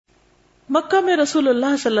مکہ میں رسول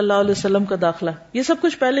اللہ صلی اللہ علیہ وسلم کا داخلہ، یہ سب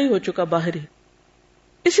کچھ پہلے ہی ہو چکا باہر ہی.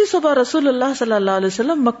 اسی صبح رسول اللہ صلی اللہ علیہ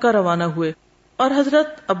وسلم مکہ روانہ ہوئے اور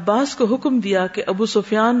حضرت عباس کو حکم دیا کہ ابو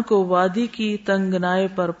سفیان کو وادی کی تنگنائے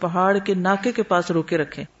پر پہاڑ کے ناکے کے پاس روکے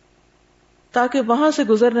رکھیں تاکہ وہاں سے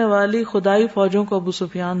گزرنے والی خدائی فوجوں کو ابو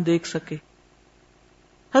سفیان دیکھ سکے.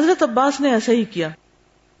 حضرت عباس نے ایسا ہی کیا.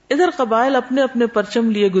 ادھر قبائل اپنے اپنے پرچم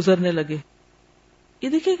لیے گزرنے لگے. یہ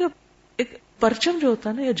دیکھیں کہ ایک پرچم جو ہوتا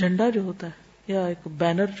ہے نا، یا جھنڈا جو ہوتا ہے، یا ایک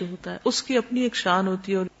بینر جو ہوتا ہے، اس کی اپنی ایک شان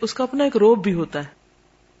ہوتی ہے اور اس کا اپنا ایک روب بھی ہوتا ہے.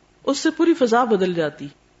 اس سے پوری فضا بدل جاتی.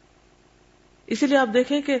 اسی لیے آپ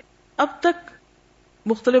دیکھیں کہ اب تک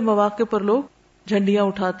مختلف مواقع پر لوگ جھنڈیاں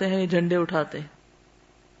اٹھاتے ہیں، جھنڈے اٹھاتے ہیں.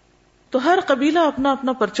 تو ہر قبیلہ اپنا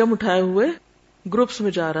اپنا پرچم اٹھائے ہوئے گروپس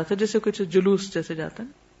میں جا رہا تھا، جیسے کچھ جلوس جیسے جاتا ہے.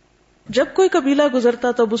 جب کوئی قبیلہ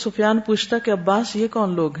گزرتا تو ابو سفیان پوچھتا کہ عباس یہ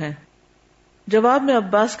کون لوگ ہیں؟ جواب میں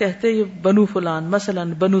عباس کہتے یہ بنو فلان، مثلا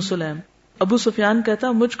بنو سلیم. ابو سفیان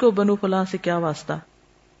کہتا مجھ کو بنو فلان سے کیا واسطہ.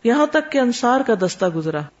 یہاں تک کہ انصار کا دستہ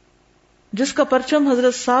گزرا جس کا پرچم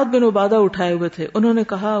حضرت سعد بن عبادہ اٹھائے ہوئے تھے. انہوں نے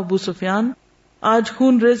کہا ابو سفیان آج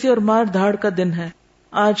خون ریزی اور مار دھاڑ کا دن ہے،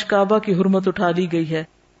 آج کعبہ کی حرمت اٹھا لی گئی ہے.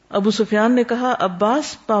 ابو سفیان نے کہا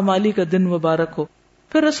عباس پامالی کا دن مبارک ہو.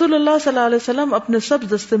 پھر رسول اللہ صلی اللہ علیہ وسلم اپنے سب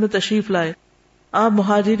دستے میں تشریف لائے. آپ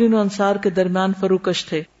مہاجرین و انصار کے درمیان فروکش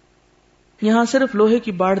تھے. یہاں صرف لوہے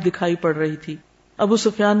کی باڑ دکھائی پڑ رہی تھی. ابو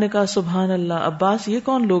سفیان نے کہا سبحان اللہ، عباس یہ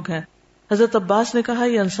کون لوگ ہیں؟ حضرت عباس نے کہا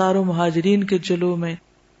یہ انصار و مہاجرین کے جلو میں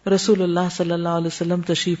رسول اللہ صلی اللہ علیہ وسلم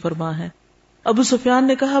تشریف فرما ہے. ابو سفیان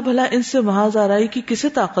نے کہا بھلا ان سے محاذ آرائی کی کسے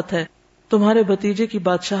طاقت ہے؟ تمہارے بھتیجے کی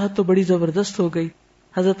بادشاہت تو بڑی زبردست ہو گئی.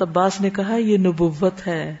 حضرت عباس نے کہا یہ نبوت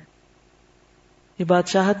ہے، یہ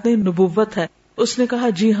بادشاہت نہیں نبوت ہے. اس نے کہا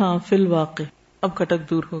جی ہاں فی الواقع. اب کٹک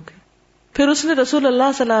دور ہو گئی. پھر اس نے رسول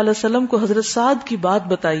اللہ صلی اللہ علیہ وسلم کو حضرت سعد کی بات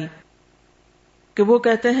بتائی کہ وہ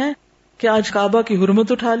کہتے ہیں کہ آج کعبہ کی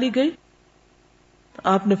حرمت اٹھا لی گئی.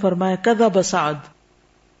 آپ نے فرمایا کذب سعد،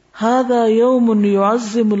 ھذا یوم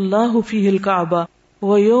یعظم اللہ فیہ الکعبہ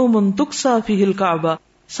ویوم تکسا فیہ الکعبہ.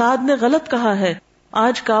 سعد نے غلط کہا ہے،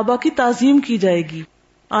 آج کعبہ کی تعظیم کی جائے گی،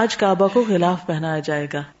 آج کعبہ کو غلاف پہنایا جائے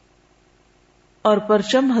گا. اور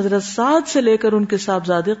پرچم حضرت سعد سے لے کر ان کے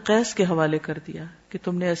صاحبزادے قیس کے حوالے کر دیا کہ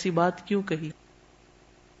تم نے ایسی بات کیوں کہی.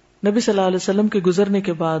 نبی صلی اللہ علیہ وسلم کے گزرنے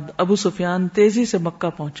کے بعد ابو سفیان تیزی سے مکہ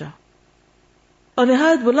پہنچا اور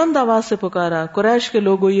نہایت بلند آواز سے پکارا قریش کے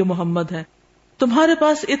لوگوں یہ محمد ہے، تمہارے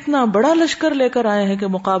پاس اتنا بڑا لشکر لے کر آئے ہیں کہ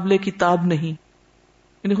مقابلے کی تاب نہیں.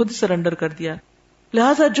 یعنی خود ہی سرنڈر کر دیا.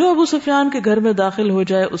 لہذا جو ابو سفیان کے گھر میں داخل ہو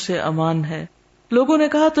جائے اسے امان ہے. لوگوں نے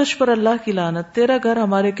کہا تجھ پر اللہ کی لعنت، تیرا گھر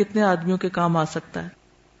ہمارے کتنے آدمیوں کے کام آ سکتا ہے.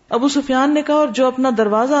 ابو سفیان نے کہا اور جو اپنا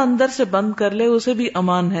دروازہ اندر سے بند کر لے اسے بھی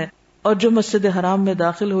امان ہے، اور جو مسجد حرام میں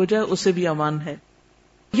داخل ہو جائے اسے بھی امان ہے.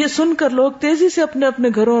 یہ سن کر لوگ تیزی سے اپنے اپنے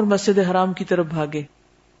گھروں اور مسجد حرام کی طرف بھاگے.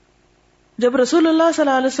 جب رسول اللہ صلی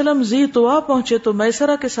اللہ علیہ وسلم ذی طوا پہنچے تو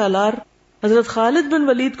میسرہ کے سالار حضرت خالد بن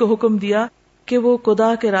ولید کو حکم دیا کہ وہ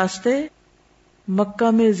قدا کے راستے مکہ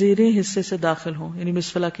میں زیریں حصے سے داخل ہوں، یعنی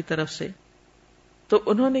مسفلہ کی طرف سے. تو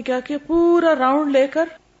انہوں نے کیا کیا، پورا راؤنڈ لے کر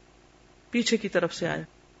پیچھے کی طرف سے آئے،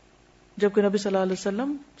 جبکہ نبی صلی اللہ علیہ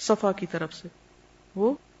وسلم صفا کی طرف سے.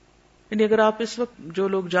 وہ یعنی اگر آپ اس وقت جو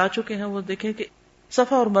لوگ جا چکے ہیں وہ دیکھیں کہ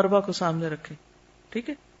صفا اور مروہ کو سامنے رکھیں. ٹھیک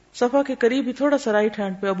ہے، صفا کے قریب ہی تھوڑا سا رائٹ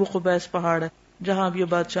ہینڈ پہ ابو قبیس پہاڑ ہے جہاں اب یہ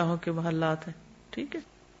بادشاہوں کے محلات ہیں. ٹھیک ہے،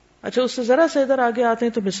 اچھا اس سے ذرا سے ادھر آگے آتے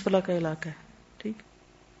ہیں تو مسفلہ کا علاقہ ہے. ٹھیک،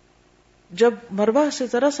 جب مروہ سے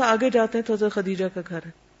ذرا سا آگے جاتے ہیں تو حضرت خدیجہ کا گھر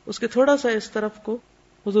ہے، اس کے تھوڑا سا اس طرف کو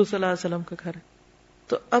حضور صلی اللہ علیہ وسلم کا گھر ہے.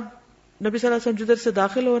 تو اب نبی صلی اللہ علیہ وسلم جدھر سے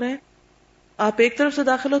داخل ہو رہے ہیں، آپ ایک طرف سے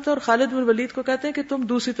داخل ہوتے ہیں اور خالد بن ولید کو کہتے ہیں کہ تم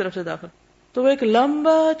دوسری طرف سے داخل. تو وہ ایک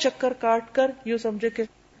لمبا چکر کاٹ کر یوں سمجھے کہ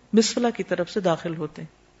مسفلہ کی طرف سے داخل ہوتے ہیں.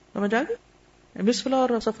 سمجھ آ گئی؟ مسفلہ اور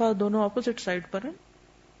صفا دونوں اپوزٹ سائڈ پر ہیں.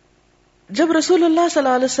 جب رسول اللہ صلی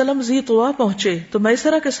اللہ علیہ وسلم ذی طوا پہنچے تو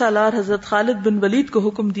میسرہ کے سالار حضرت خالد بن ولید کو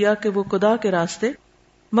حکم دیا کہ وہ قدا کے راستے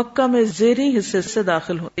مکہ میں زیریں حصے سے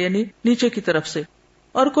داخل ہو، یعنی نیچے کی طرف سے،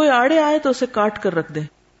 اور کوئی آڑے آئے تو اسے کاٹ کر رکھ دیں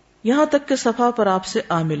یہاں تک کہ صفا پر آپ سے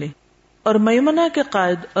آ ملے. اور میمنہ کے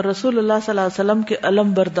قائد اور رسول اللہ صلی اللہ علیہ وسلم کے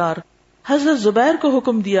علم بردار حضرت زبیر کو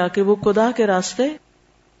حکم دیا کہ وہ قدا کے راستے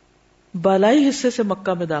بالائی حصے سے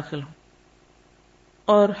مکہ میں داخل ہوں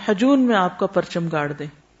اور حجون میں آپ کا پرچم گاڑ دیں.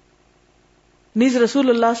 نیز رسول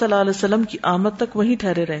اللہ صلی اللہ علیہ وسلم کی آمد تک وہیں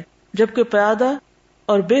ٹھہرے رہے، جبکہ پیادہ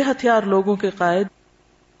اور بے ہتھیار لوگوں کے قائد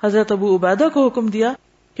حضرت ابو عبیدہ کو حکم دیا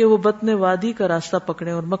کہ وہ بطن وادی کا راستہ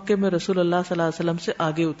پکڑیں اور مکے میں رسول اللہ صلی اللہ علیہ وسلم سے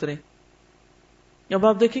آگے اتریں. اب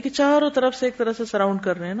آپ دیکھیں کہ چاروں طرف سے ایک طرح سے سراؤنڈ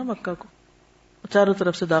کر رہے ہیں نا مکہ کو، چاروں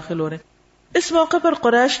طرف سے داخل ہو رہے ہیں. اس موقع پر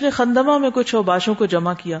قریش نے خندمہ میں کچھ اوباشوں کو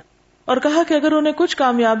جمع کیا اور کہا کہ اگر انہیں کچھ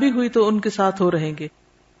کامیابی ہوئی تو ان کے ساتھ ہو رہیں گے،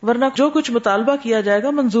 ورنہ جو کچھ مطالبہ کیا جائے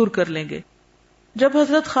گا منظور کر لیں گے۔ جب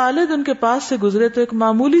حضرت خالد ان کے پاس سے گزرے تو ایک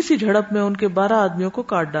معمولی سی جھڑپ میں ان کے 12 آدمیوں کو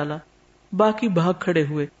کاٹ ڈالا، باقی بھاگ کھڑے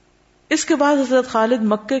ہوئے۔ اس کے بعد حضرت خالد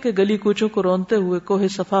مکے کے گلی کوچوں کو رونتے ہوئے کوہ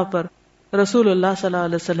صفا پر رسول اللہ صلی اللہ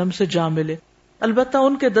علیہ وسلم سے جا ملے، البتہ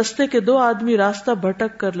ان کے دستے کے 2 آدمی راستہ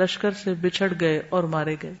بھٹک کر لشکر سے بچھڑ گئے اور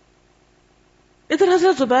مارے گئے۔ ادھر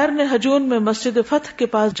حضرت زبیر نے ہجون میں مسجد فتح کے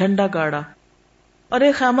پاس جھنڈا گاڑا اور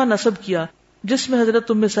ایک خیمہ نصب کیا جس میں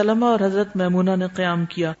حضرت ام سلمہ اور حضرت میمونہ نے قیام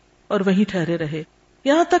کیا اور وہیں ٹھہرے رہے،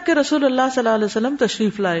 یہاں تک کہ رسول اللہ صلی اللہ علیہ وسلم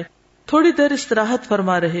تشریف لائے۔ تھوڑی دیر استراحت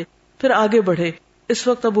فرما رہے، پھر آگے بڑھے۔ اس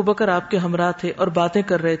وقت ابو بکر آپ کے ہمراہ تھے اور باتیں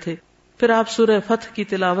کر رہے تھے۔ پھر آپ سورہ فتح کی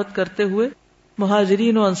تلاوت کرتے ہوئے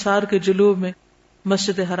مہاجرین و انصار کے جلوہ میں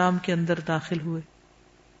مسجد حرام کے اندر داخل ہوئے،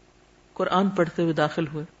 قرآن پڑھتے ہوئے داخل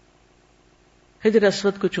ہوئے، حجر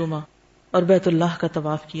اسود کو چوما اور بیت اللہ کا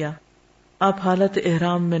طواف کیا۔ آپ حالت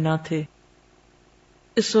احرام میں نہ تھے۔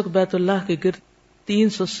 اس وقت بیت اللہ کے گرد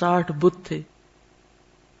 360 بت تھے۔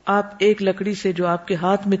 آپ ایک لکڑی سے جو آپ کے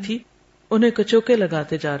ہاتھ میں تھی انہیں کچوکے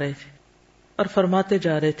لگاتے جا رہے تھے اور فرماتے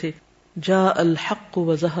جا رہے تھے، جاء الحق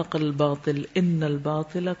وزهق الباطل ان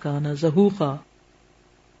الباطل كان زهوقا،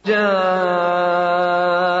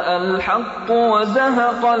 جاء الحق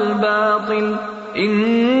وزهق الباطل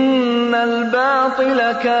ان الباطل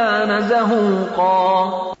كان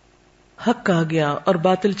زهوقا، حق آ گیا اور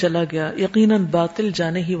باطل چلا گیا، یقیناً باطل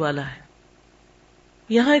جانے ہی والا ہے۔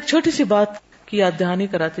 یہاں ایک چھوٹی سی بات کی یاد دہانی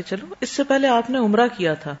کراتے چلو۔ اس سے پہلے آپ نے عمرہ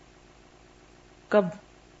کیا تھا، کب؟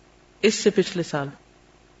 اس سے پچھلے سال۔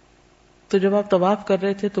 تو جب آپ طواف کر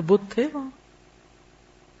رہے تھے تو بت تھے وہاں،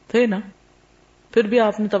 تھے نا؟ پھر بھی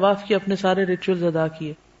آپ نے طواف کیا، اپنے سارے ریچولز ادا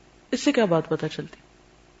کیے، اس سے کیا بات پتہ چلتی؟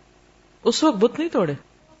 اس وقت بت نہیں توڑے؟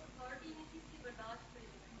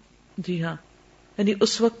 جی ہاں، یعنی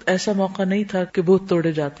اس وقت ایسا موقع نہیں تھا کہ بت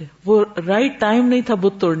توڑے جاتے، وہ رائٹ ٹائم نہیں تھا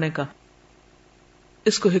بت توڑنے کا،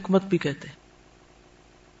 اس کو حکمت بھی کہتے ہیں۔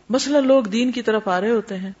 مثلا لوگ دین کی طرف آ رہے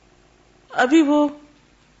ہوتے ہیں، ابھی وہ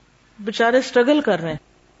بےچارے سٹرگل کر رہے ہیں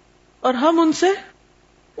اور ہم ان سے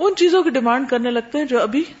ان چیزوں کی ڈیمانڈ کرنے لگتے ہیں جو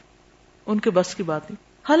ابھی ان کے بس کی بات نہیں،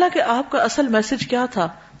 حالانکہ آپ کا اصل میسج کیا تھا؟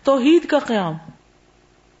 توحید کا قیام،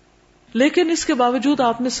 لیکن اس کے باوجود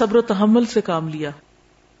آپ نے صبر و تحمل سے کام لیا۔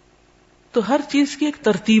 تو ہر چیز کی ایک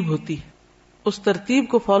ترتیب ہوتی ہے، اس ترتیب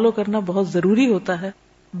کو فالو کرنا بہت ضروری ہوتا ہے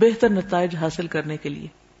بہتر نتائج حاصل کرنے کے لیے۔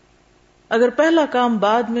 اگر پہلا کام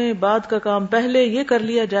بعد میں، بعد کا کام پہلے، یہ کر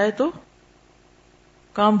لیا جائے تو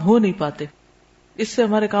کام ہو نہیں پاتے، اس سے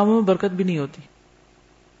ہمارے کاموں میں برکت بھی نہیں ہوتی،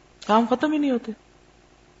 کام ختم ہی نہیں ہوتے،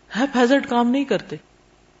 ہیپ ہیزرڈ کام نہیں کرتے۔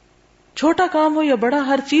 چھوٹا کام ہو یا بڑا،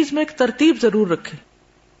 ہر چیز میں ایک ترتیب ضرور رکھیں۔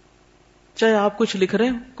 چاہے آپ کچھ لکھ رہے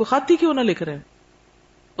ہیں، کوئی خط ہی کیوں نہ لکھ رہے ہیں،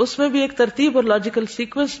 اس میں بھی ایک ترتیب اور لاجیکل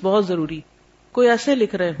سیکوینس بہت ضروری۔ کوئی ایسے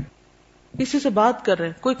لکھ رہے ہیں، کسی سے بات کر رہے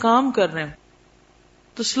ہیں، کوئی کام کر رہے ہیں،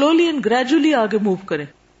 تو سلولی اینڈ گریجولی آگے موو کریں۔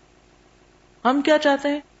 ہم کیا چاہتے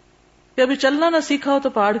ہیں کہ ابھی چلنا نہ سیکھا ہو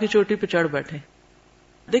تو پہاڑ کی چوٹی پہ چڑھ بیٹھے۔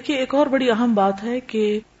 دیکھیے ایک اور بڑی اہم بات ہے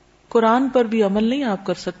کہ قرآن پر بھی عمل نہیں آپ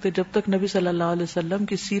کر سکتے جب تک نبی صلی اللہ علیہ وسلم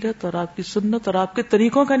کی سیرت اور آپ کی سنت اور آپ کے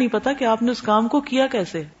طریقوں کا نہیں پتا کہ آپ نے اس کام کو کیا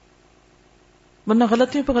کیسے، ورنہ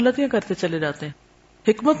غلطیوں پہ غلطیاں کرتے چلے جاتے ہیں،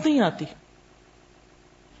 حکمت نہیں آتی۔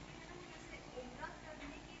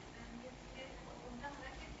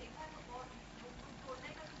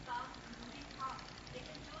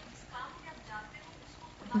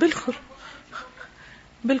 بالکل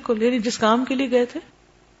بالکل، یعنی جس کام کے لیے گئے تھے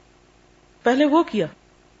پہلے وہ کیا۔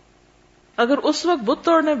 اگر اس وقت بت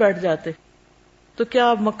توڑنے بیٹھ جاتے تو کیا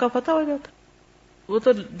اب مکہ فتح ہو جاتا؟ وہ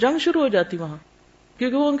تو جنگ شروع ہو جاتی وہاں،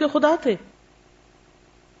 کیونکہ وہ ان کے خدا تھے۔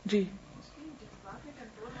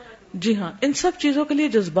 جی ہاں، ان سب چیزوں کے لیے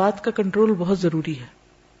جذبات کا کنٹرول بہت ضروری ہے۔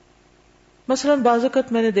 مثلا بعض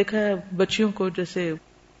اوقات میں نے دیکھا ہے بچیوں کو، جیسے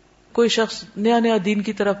کوئی شخص نیا نیا دین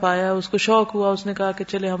کی طرف آیا، اس کو شوق ہوا، اس نے کہا کہ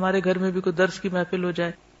چلے ہمارے گھر میں بھی کوئی درس کی محفل ہو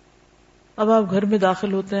جائے۔ اب آپ گھر میں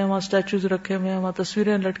داخل ہوتے ہیں، وہاں اسٹیچوز رکھے ہوئے ہیں، وہاں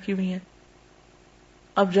تصویریں لٹکی ہوئی ہیں،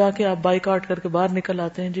 اب جا کے آپ بائیک آؤٹ کر کے باہر نکل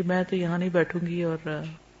آتے ہیں، جی میں تو یہاں نہیں بیٹھوں گی، اور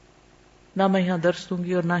نہ میں یہاں درس دوں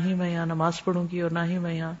گی، اور نہ ہی میں یہاں نماز پڑھوں گی، اور نہ ہی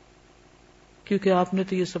میں یہاں، کیونکہ آپ نے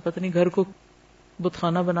تو یہ سب پتہ نہیں گھر کو بت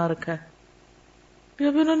خانہ بنا رکھا ہے۔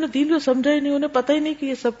 ابھی انہوں نے دین کو سمجھا ہی نہیں، انہیں پتہ ہی نہیں کہ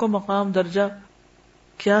یہ سب کو مقام درجہ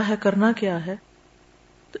کیا ہے، کرنا کیا ہے۔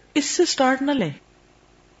 تو اس سے سٹارٹ نہ لیں۔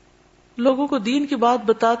 لوگوں کو دین کی بات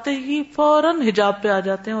بتاتے ہی فوراً حجاب پہ آ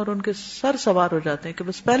جاتے ہیں اور ان کے سر سوار ہو جاتے ہیں کہ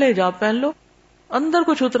بس پہلے حجاب پہن لو، اندر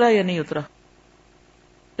کچھ اترا یا نہیں اترا۔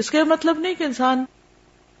 اس کا مطلب نہیں کہ انسان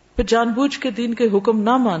پھر جان بوجھ کے دین کے حکم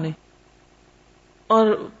نہ مانے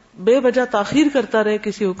اور بے وجہ تاخیر کرتا رہے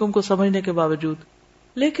کسی حکم کو سمجھنے کے باوجود،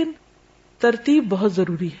 لیکن ترتیب بہت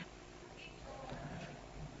ضروری ہے.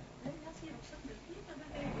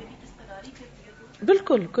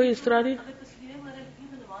 بالکل کوئی اضطراری،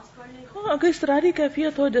 ہاں اگر اضطراری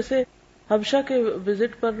کیفیت ہو، جیسے حبشہ کے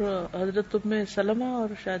وزٹ پر حضرت ام سلمہ اور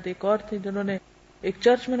شاید ایک اور تھی جنہوں نے ایک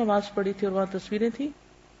چرچ میں نماز پڑھی تھی اور وہاں تصویریں تھیں.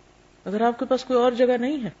 اگر آپ کے پاس کوئی اور جگہ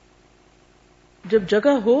نہیں ہے، جب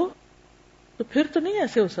جگہ ہو تو پھر تو نہیں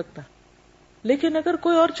ایسے ہو سکتا. لیکن اگر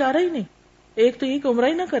کوئی اور چارہ ہی نہیں، ایک تو یہ کہ عمرہ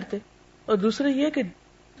ہی نہ کرتے، اور دوسرا یہ کہ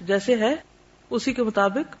جیسے ہے اسی کے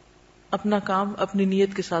مطابق اپنا کام اپنی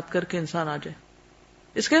نیت کے ساتھ کر کے انسان آ جائے.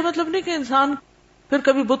 اس کا مطلب نہیں کہ انسان پھر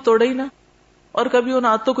کبھی بت توڑے ہی نہ اور کبھی ان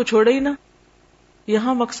عادتوں کو چھوڑے ہی نہ.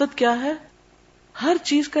 یہاں مقصد کیا ہے؟ ہر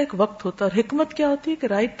چیز کا ایک وقت ہوتا ہے، اور حکمت کیا ہوتی ہے کہ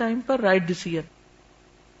رائٹ ٹائم پر رائٹ ڈیسیژن.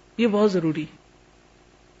 یہ بہت ضروری ہے.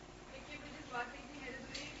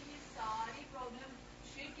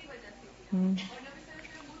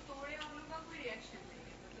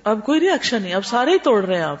 اب کوئی ری ایکشن نہیں، اب سارے ہی توڑ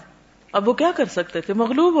رہے ہیں. اب وہ کیا کر سکتے تھے؟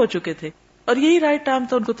 مغلوب ہو چکے تھے، اور یہی رائٹ ٹائم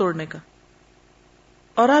تھا ان کو توڑنے کا.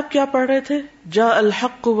 اور آپ کیا پڑھ رہے تھے؟ جاء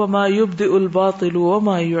الحق وما يبدئ الباطل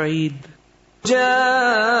وما يعيد.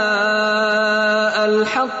 جاء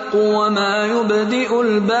الحق وما يبدئ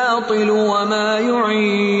الباطل وما يعيد.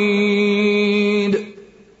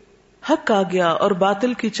 حق آ گیا اور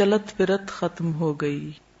باطل کی چلت پھرت ختم ہو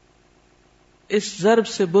گئی. اس ضرب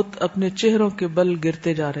سے بت اپنے چہروں کے بل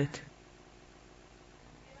گرتے جا رہے تھے.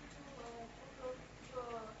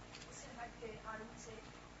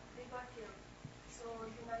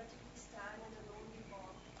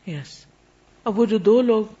 یس. اب وہ جو دو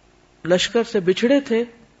لوگ لشکر سے بچھڑے تھے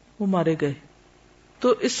وہ مارے گئے. تو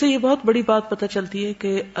اس سے یہ بہت بڑی بات پتہ چلتی ہے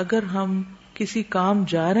کہ اگر ہم کسی کام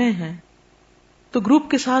جا رہے ہیں تو گروپ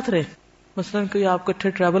کے ساتھ رہیں. مثلاً کہ آپ اکٹھے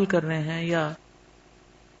ٹریول کر رہے ہیں یا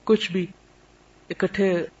کچھ بھی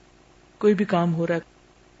اکٹھے کوئی بھی کام ہو رہا ہے،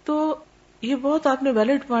 تو یہ بہت آپ نے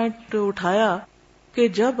ویلڈ پوائنٹ اٹھایا کہ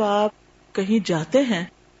جب آپ کہیں جاتے ہیں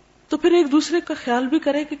تو پھر ایک دوسرے کا خیال بھی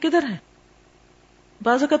کریں کہ کدھر ہیں.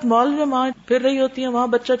 بعض اوقات مال میں ماں پھر رہی ہوتی ہیں، وہاں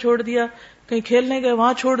بچہ چھوڑ دیا، کہیں کھیلنے گئے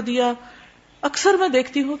وہاں چھوڑ دیا. اکثر میں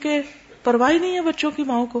دیکھتی ہوں کہ پرواہ نہیں ہے بچوں کی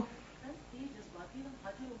ماؤں کو.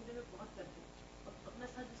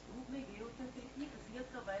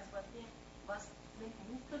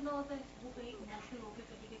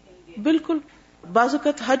 بالکل. بعض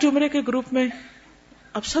اوقات حج عمرے کے گروپ میں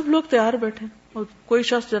اب سب لوگ تیار بیٹھے اور کوئی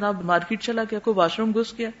شخص جناب مارکیٹ چلا گیا، کوئی واش روم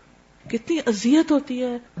گھس گیا. کتنی اذیت ہوتی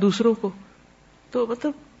ہے دوسروں کو. تو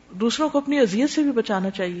مطلب دوسروں کو اپنی اذیت سے بھی بچانا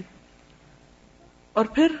چاہیے. اور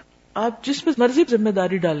پھر آپ جس پہ مرضی ذمہ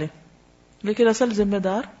داری ڈالیں، لیکن اصل ذمہ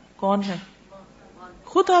دار کون ہے؟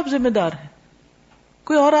 خود آپ ذمہ دار ہیں.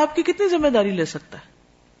 کوئی اور آپ کی کتنی ذمہ داری لے سکتا ہے؟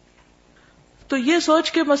 تو یہ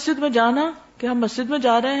سوچ کے مسجد میں جانا کہ ہم مسجد میں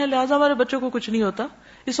جا رہے ہیں لہٰذا ہمارے بچوں کو کچھ نہیں ہوتا،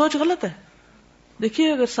 یہ سوچ غلط ہے.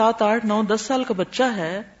 دیکھیے اگر 7, 8, 9, 10 سال کا بچہ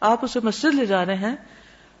ہے، آپ اسے مسجد لے جا رہے ہیں،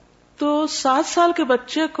 تو 7 سال کے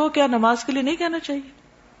بچے کو کیا نماز کے لیے نہیں کہنا چاہیے؟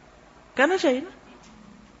 کہنا چاہیے نا.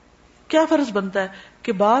 کیا فرض بنتا ہے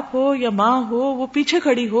کہ باپ ہو یا ماں ہو وہ پیچھے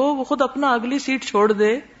کھڑی ہو، وہ خود اپنا اگلی سیٹ چھوڑ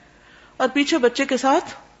دے اور پیچھے بچے کے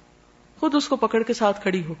ساتھ خود اس کو پکڑ کے ساتھ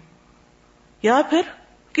کھڑی ہو، یا پھر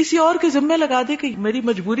کسی اور کے ذمہ لگا دے کہ میری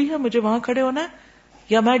مجبوری ہے مجھے وہاں کھڑے ہونا ہے،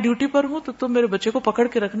 یا میں ڈیوٹی پر ہوں تو تم میرے بچے کو پکڑ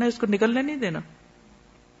کے رکھنا ہے، اس کو نکلنے نہیں دینا.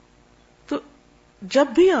 تو جب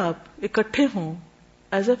بھی آپ اکٹھے ہوں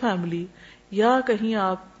ایز اے فیملی یا کہیں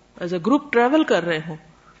آپ ایز اے گروپ ٹریول کر رہے ہوں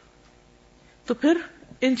تو پھر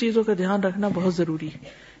ان چیزوں کا دھیان رکھنا بہت ضروری ہے.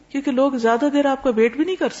 کیونکہ لوگ زیادہ دیر آپ کا ویٹ بھی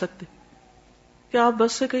نہیں کر سکتے کہ آپ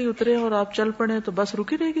بس سے کہیں اترے اور آپ چل پڑے تو بس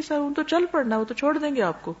رکی رہے گی. سر ان تو چل پڑنا، وہ تو چھوڑ دیں گے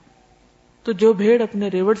آپ کو. تو جو بھیڑ اپنے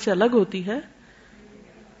ریوڑ سے الگ ہوتی ہے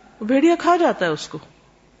وہ بھیڑیا کھا جاتا ہے اس کو.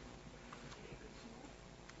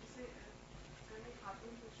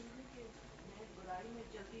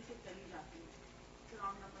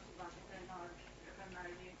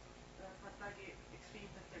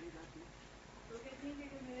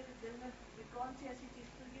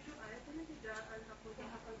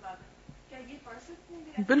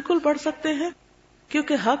 بالکل پڑھ سکتے ہیں،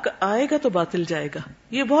 کیونکہ حق آئے گا تو باطل جائے گا.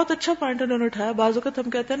 یہ بہت اچھا پوائنٹ انہوں نے اٹھایا. بعض اوقات ہم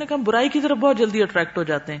کہتے ہیں نا کہ ہم برائی کی طرف بہت جلدی اٹریکٹ ہو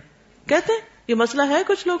جاتے ہیں. کہتے ہیں یہ مسئلہ ہے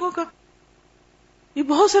کچھ لوگوں کا، یہ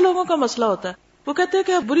بہت سے لوگوں کا مسئلہ ہوتا ہے. وہ کہتے ہیں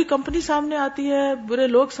کہ بری کمپنی سامنے آتی ہے، برے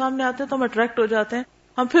لوگ سامنے آتے ہیں تو ہم اٹریکٹ ہو جاتے ہیں،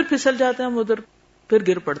 ہم پھر پھسل جاتے ہیں، ہم ادھر پھر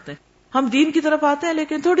گر پڑتے ہیں. ہم دین کی طرف آتے ہیں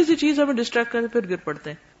لیکن تھوڑی سی چیز ہمیں ڈسٹریکٹ کرتے پھر گر پڑتے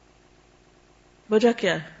ہیں. وجہ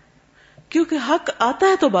کیا ہے؟ کیونکہ حق آتا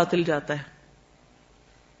ہے تو باطل جاتا ہے.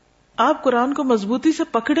 آپ قرآن کو مضبوطی سے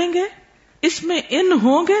پکڑیں گے، اس میں ان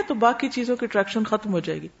ہوں گے تو باقی چیزوں کی اٹریکشن ختم ہو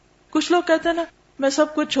جائے گی. کچھ لوگ کہتے ہیں نا میں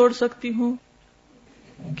سب کچھ چھوڑ سکتی ہوں.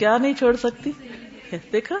 کیا نہیں چھوڑ سکتی؟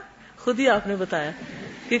 دیکھا خود ہی آپ نے بتایا،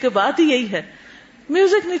 کیونکہ بات ہی یہی ہے،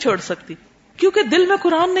 میوزک نہیں چھوڑ سکتی، کیونکہ دل میں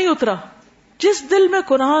قرآن نہیں اترا. جس دل میں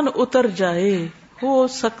قرآن اتر جائے ہو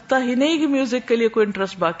سکتا ہی نہیں کہ میوزک کے لیے کوئی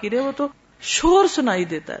انٹرسٹ باقی رہے. وہ تو شور سنائی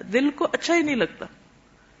دیتا ہے، دل کو اچھا ہی نہیں لگتا،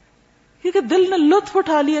 کیونکہ دل نے لطف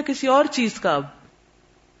اٹھا لیا کسی اور چیز کا. اب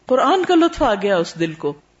قرآن کا لطف آ گیا اس دل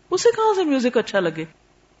کو، اسے کہاں سے میوزک اچھا لگے؟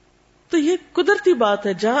 تو یہ قدرتی بات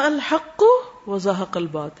ہے، جاء الحق وزهق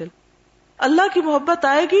الباطل. اللہ کی محبت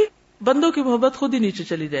آئے گی، بندوں کی محبت خود ہی نیچے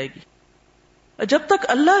چلی جائے گی. جب تک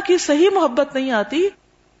اللہ کی صحیح محبت نہیں آتی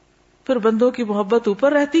پھر بندوں کی محبت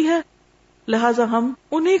اوپر رہتی ہے، لہذا ہم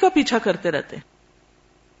انہی کا پیچھا کرتے رہتے ہیں.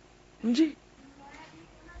 جی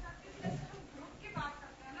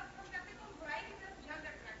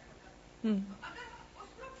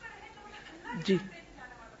جی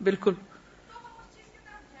بالکل،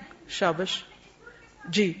 شابش.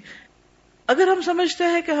 جی اگر ہم سمجھتے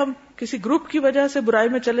ہیں کہ ہم کسی گروپ کی وجہ سے برائی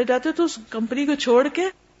میں چلے جاتے تو اس کمپنی کو چھوڑ کے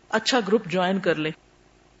اچھا گروپ جوائن کر لیں.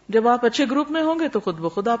 جب آپ اچھے گروپ میں ہوں گے تو خود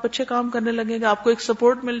بخود آپ اچھے کام کرنے لگیں گے، آپ کو ایک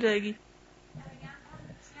سپورٹ مل جائے گی.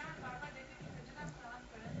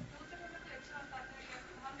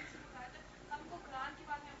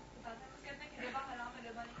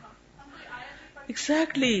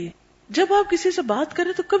 ایگزیکٹلی. جب آپ کسی سے بات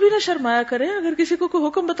کریں تو کبھی نہ شرمایا کریں. اگر کسی کو کوئی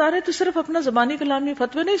حکم بتا رہے تو صرف اپنا زبانی کلامی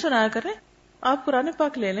فتوے نہیں سنایا کریں. آپ قرآن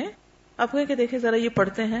پاک لے لیں، آپ کہیں کہ دیکھیں ذرا یہ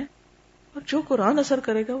پڑھتے ہیں، اور جو قرآن اثر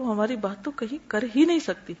کرے گا وہ ہماری بات تو کہیں کر ہی نہیں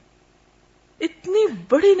سکتی. اتنی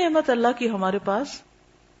بڑی نعمت اللہ کی ہمارے پاس،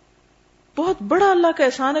 بہت بڑا اللہ کا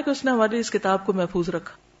احسان ہے کہ اس نے ہماری اس کتاب کو محفوظ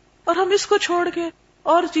رکھا. اور ہم اس کو چھوڑ کے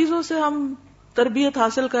اور چیزوں سے ہم تربیت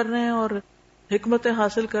حاصل کر رہے ہیں اور حکمتیں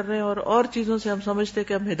حاصل کر رہے ہیں، اور چیزوں سے ہم سمجھتے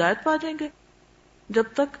کہ ہم ہدایت پا جائیں گے. جب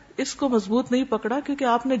تک اس کو مضبوط نہیں پکڑا، کیونکہ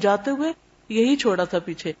آپ نے جاتے ہوئے یہی چھوڑا تھا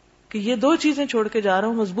پیچھے کہ یہ دو چیزیں چھوڑ کے جا رہا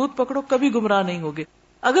ہوں، مضبوط پکڑو، کبھی گمراہ نہیں ہوگے.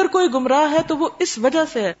 اگر کوئی گمراہ ہے تو وہ اس وجہ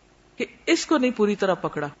سے ہے کہ اس کو نہیں پوری طرح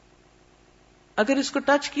پکڑا. اگر اس کو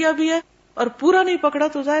ٹچ کیا بھی ہے اور پورا نہیں پکڑا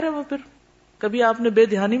تو ظاہر ہے وہ پھر کبھی آپ نے بے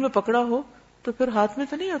دھیانی میں پکڑا ہو تو پھر ہاتھ میں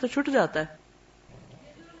تو نہیں ہوتا، چھٹ جاتا ہے.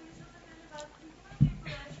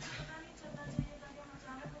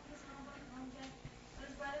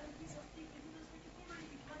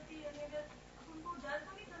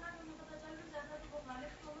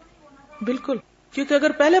 بالکل، کیونکہ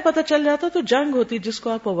اگر پہلے پتہ چل جاتا تو جنگ ہوتی جس کو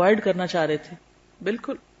آپ اوائڈ کرنا چاہ رہے تھے.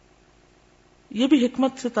 بالکل، یہ بھی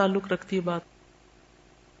حکمت سے تعلق رکھتی ہے بات.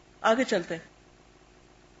 آگے چلتے ہیں.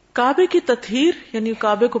 کعبے کی تطہیر یعنی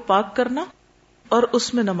کعبے کو پاک کرنا اور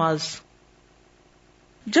اس میں نماز.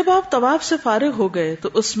 جب آپ طواف سے فارغ ہو گئے تو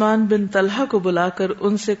عثمان بن طلحہ کو بلا کر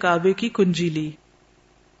ان سے کعبے کی کنجی لی.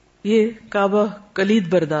 یہ کعبہ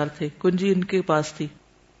کلید بردار تھے، کنجی ان کے پاس تھی،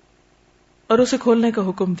 اور اسے کھولنے کا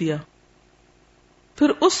حکم دیا. پھر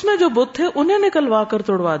اس میں جو بت تھے انہیں نکلوا کر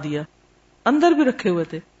توڑوا دیا، اندر بھی رکھے ہوئے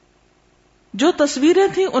تھے. جو تصویریں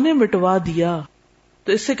تھیں انہیں مٹوا دیا.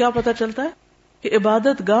 تو اس سے کیا پتا چلتا ہے کہ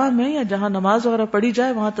عبادت گاہ میں یا جہاں نماز وغیرہ پڑھی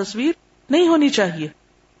جائے وہاں تصویر نہیں ہونی چاہیے.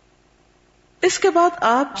 اس کے بعد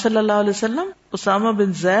آپ صلی اللہ علیہ وسلم، اسامہ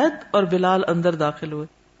بن زید اور بلال اندر داخل ہوئے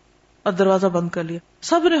اور دروازہ بند کر لیا.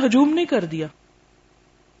 سب نے ہجوم نہیں کر دیا،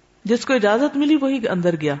 جس کو اجازت ملی وہی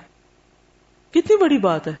اندر گیا. کتنی بڑی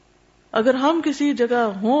بات ہے. اگر ہم کسی جگہ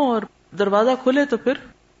ہوں اور دروازہ کھلے تو پھر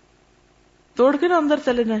توڑ کے نہ اندر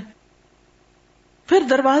چلے جائیں. پھر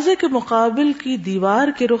دروازے کے مقابل کی دیوار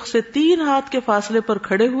کے رخ سے 3 ہاتھ کے فاصلے پر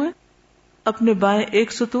کھڑے ہوئے، اپنے بائیں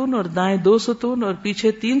 1 ستون اور دائیں 2 ستون اور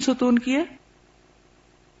پیچھے 3 ستون کیے.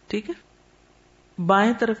 ٹھیک ہے،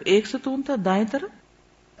 بائیں طرف 1 ستون تھا، دائیں طرف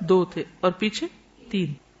 2 تھے اور پیچھے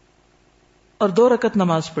 3، اور 2 رکعت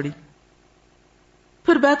نماز پڑھی.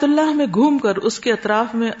 پھر بیت اللہ میں گھوم کر اس کے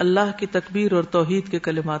اطراف میں اللہ کی تکبیر اور توحید کے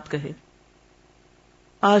کلمات کہے.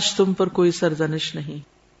 آج تم پر کوئی سرزنش نہیں.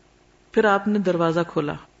 پھر آپ نے دروازہ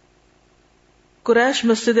کھولا. قریش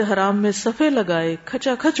مسجد حرام میں صفے لگائے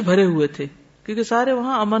کھچا کھچ بھرے ہوئے تھے، کیونکہ سارے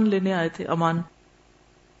وہاں امن لینے آئے تھے، امان.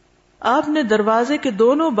 آپ نے دروازے کے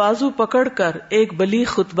دونوں بازو پکڑ کر ایک بلیغ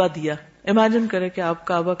خطبہ دیا. امیجن کرے کہ آپ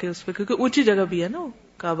کعبہ کے اس پہ، کیونکہ اونچی جگہ بھی ہے نا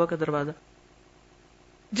کعبہ کا دروازہ،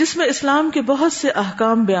 جس میں اسلام کے بہت سے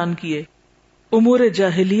احکام بیان کیے، امور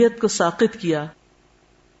جاہلیت کو ساقط کیا،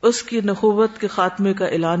 اس کی نخوت کے خاتمے کا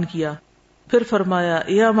اعلان کیا. پھر فرمایا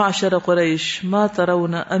یا معشر قریش ما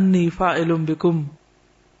ترون انی فاعل بکم.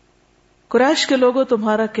 قریش کے لوگوں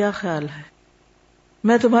تمہارا کیا خیال ہے،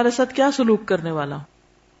 میں تمہارے ساتھ کیا سلوک کرنے والا ہوں،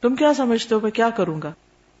 تم کیا سمجھتے ہو میں کیا کروں گا.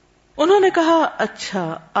 انہوں نے کہا اچھا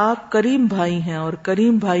آپ کریم بھائی ہیں اور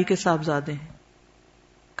کریم بھائی کے صاحبزادے ہیں،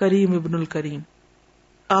 کریم ابن الکریم.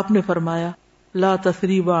 آپ نے فرمایا لا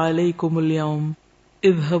تثریب علیکم اليوم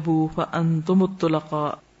اذهبوا فانتم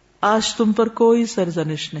الطلقاء. آج تم پر کوئی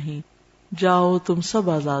سرزنش نہیں، جاؤ تم سب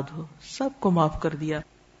آزاد ہو، سب کو معاف کر دیا.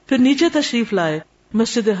 پھر نیچے تشریف لائے،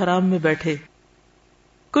 مسجد حرام میں بیٹھے.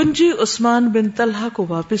 کنجی عثمان بن طلحہ کو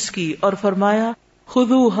واپس کی اور فرمایا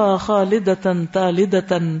خذوها خالدتن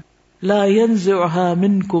تالدتن لا ينزعها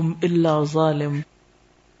منکم الا ظالم.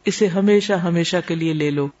 اسے ہمیشہ ہمیشہ کے لیے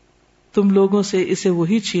لے لو، تم لوگوں سے اسے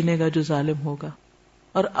وہی چھینے گا جو ظالم ہوگا.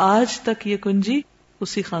 اور آج تک یہ کنجی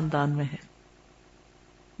اسی خاندان میں ہے.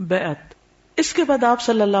 بیعت. اس کے بعد آپ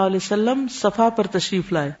صلی اللہ علیہ وسلم صفا پر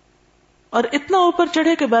تشریف لائے اور اتنا اوپر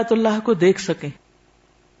چڑھے کہ بیت اللہ کو دیکھ سکیں.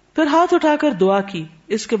 پھر ہاتھ اٹھا کر دعا کی.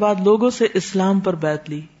 اس کے بعد لوگوں سے اسلام پر بیعت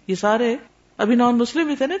لی. یہ سارے ابھی نان مسلم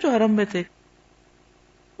ہی تھے نا جو حرم میں تھے.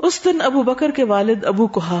 اس دن ابو بکر کے والد ابو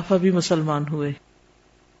قحافہ بھی مسلمان ہوئے.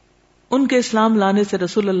 ان کے اسلام لانے سے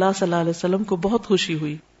رسول اللہ صلی اللہ علیہ وسلم کو بہت خوشی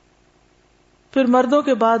ہوئی. پھر مردوں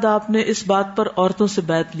کے بعد آپ نے اس بات پر عورتوں سے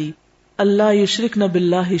بیعت لی اللہ یشرکن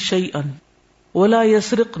باللہ شیئا ولا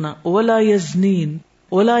یسرقن ولا یزنین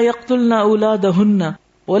ولا یقتلن اولادہن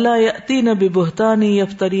ولا یأتین ببہتان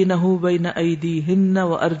یفترینہ بین ایدیہن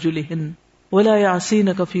وارجلہن ولا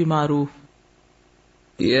یعصینک فی معروف.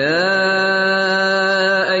 یا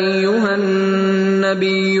ایہا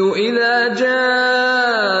النبی اذا جاءک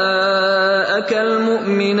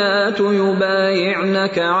المؤمنات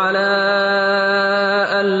یبایعنک علی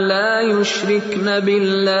ألا يشركن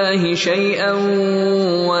بالله شيئا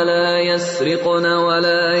ولا يسرقن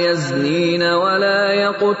ولا يزنين ولا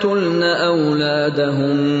يقتلن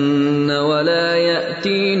أولادهن ولا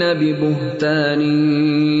يأتين ببهتان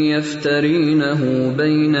يفترينه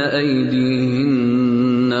بين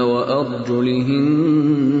أيديهن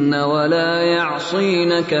وأرجلهن ولا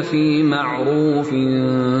يعصينك في معروف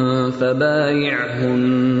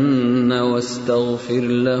فبايعهن واستغفر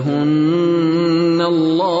لهن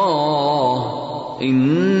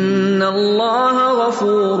ان اللہ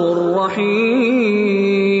غفور رحیم.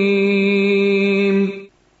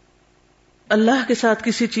 اللہ کے ساتھ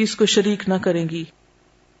کسی چیز کو شریک نہ کریں گی،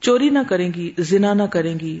 چوری نہ کریں گی، زنا نہ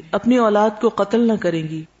کریں گی، اپنی اولاد کو قتل نہ کریں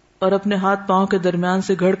گی، اور اپنے ہاتھ پاؤں کے درمیان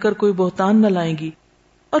سے گھڑ کر کوئی بہتان نہ لائیں گی،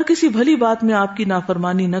 اور کسی بھلی بات میں آپ کی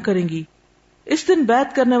نافرمانی نہ کریں گی. اس دن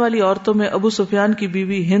بیعت کرنے والی عورتوں میں ابو سفیان کی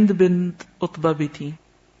بیوی ہند بنت عتبہ بھی تھی.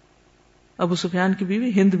 ابو سفیان کی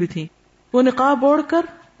بیوی ہند بھی تھی. وہ نقاب اوڑھ کر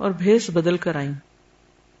اور بھیس بدل کر آئیں.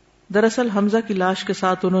 دراصل حمزہ کی لاش کے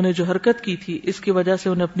ساتھ انہوں نے جو حرکت کی تھی اس کی وجہ سے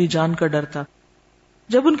انہیں اپنی جان کا ڈر تھا.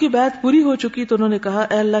 جب ان کی بیعت پوری ہو چکی تو انہوں نے کہا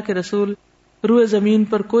اے اللہ کے رسول، روئے زمین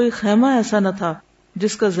پر کوئی خیمہ ایسا نہ تھا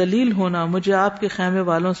جس کا ذلیل ہونا مجھے آپ کے خیمے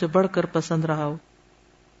والوں سے بڑھ کر پسند رہا ہو،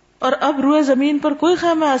 اور اب روئے زمین پر کوئی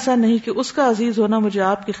خیمہ ایسا نہیں کہ اس کا عزیز ہونا مجھے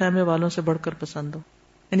آپ کے خیمے والوں سے بڑھ کر پسند ہو،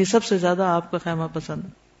 یعنی سب سے زیادہ آپ کا خیمہ پسند.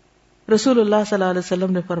 رسول اللہ صلی اللہ علیہ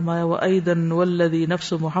وسلم نے فرمایا وَأَيْدًا وَالَّذِي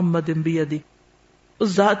نَفْسُ مُحَمَّدٍ بِيَدِهِ، اس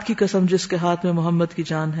ذات کی قسم جس کے ہاتھ میں محمد کی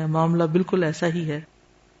جان ہے، معاملہ بالکل ایسا ہی ہے.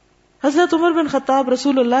 حضرت عمر بن خطاب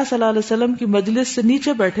رسول اللہ صلی اللہ علیہ وسلم کی مجلس سے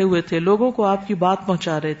نیچے بیٹھے ہوئے تھے، لوگوں کو آپ کی بات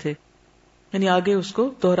پہنچا رہے تھے، یعنی آگے اس کو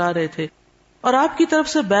دہرا رہے تھے، اور آپ کی طرف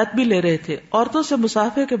سے بیعت بھی لے رہے تھے. عورتوں سے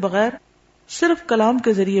مصافحے کے بغیر صرف کلام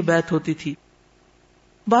کے ذریعے بیعت ہوتی تھی.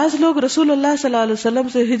 بعض لوگ رسول اللہ صلی اللہ علیہ وسلم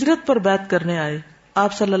سے ہجرت پر بیعت کرنے آئے.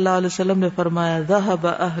 آپ صلی اللہ علیہ وسلم نے فرمایا ذهب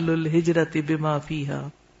اہل الہجرت بما فیها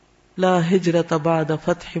لا ہجرت بعد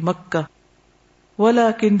فتح مکہ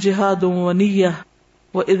ولکن جہاد ونیہ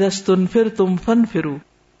وَإِذَا اسْتُنْفِرْتُمْ فَانْفِرُوا.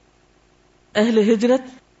 اہل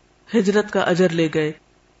ہجرت کا اجر لے گئے.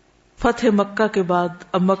 فتح مکہ کے بعد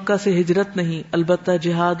اب مکہ سے ہجرت نہیں، البتہ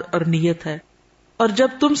جہاد اور نیت ہے، اور جب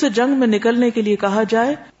تم سے جنگ میں نکلنے کے لیے کہا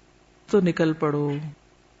جائے تو نکل پڑو.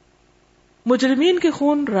 مجرمین کے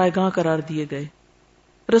خون رائیگاں قرار دیے گئے.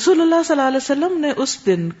 رسول اللہ صلی اللہ علیہ وسلم نے اس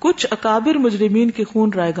دن کچھ اکابر مجرمین کے خون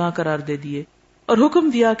رائیگاں قرار دے دیے اور حکم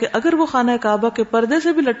دیا کہ اگر وہ خانہ کعبہ کے پردے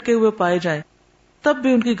سے بھی لٹکے ہوئے پائے جائیں تب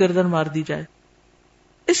بھی ان کی گردن مار دی جائے.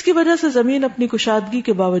 اس کی وجہ سے زمین اپنی کشادگی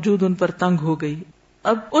کے باوجود ان پر تنگ ہو گئی.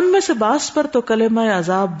 اب ان میں سے بعض پر تو کلمہ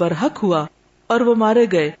عذاب برحق ہوا اور وہ مارے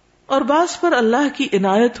گئے، اور بعض پر اللہ کی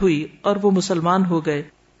عنایت ہوئی اور وہ مسلمان ہو گئے.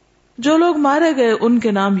 جو لوگ مارے گئے ان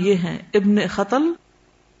کے نام یہ ہیں: ابن خطل،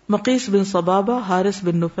 مقیس بن صبابہ، حارث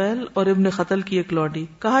بن نفیل اور ابن خطل کی ایک لونڈی.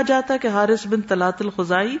 کہا جاتا ہے کہ حارث بن طلات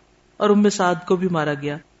الخزائی اور ام سعد کو بھی مارا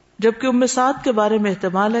گیا، جبکہ ام سعد کے بارے میں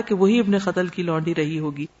احتمال ہے کہ وہی ابن خطل کی لونڈی رہی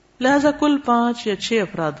ہوگی. لہذا کل 5 یا 6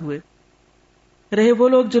 افراد ہوئے. رہے وہ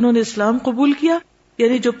لوگ جنہوں نے اسلام قبول کیا،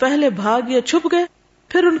 یعنی جو پہلے بھاگ یا چھپ گئے،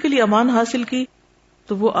 پھر ان کے لیے امان حاصل کی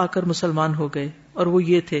تو وہ آ کر مسلمان ہو گئے، اور وہ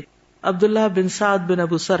یہ تھے: عبداللہ بن سعد بن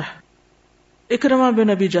ابو سرح، اکرمہ بن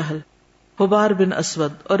ابی جہل، حبار بن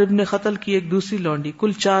اسود اور ابن خطل کی ایک دوسری لونڈی.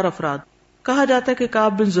 کل 4 افراد. کہا جاتا ہے کہ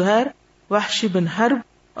کعب بن زہیر، وحشی بن حرب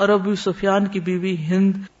اور ابو سفیان کی بیوی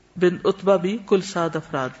ہند بن عتبہ بھی کل 7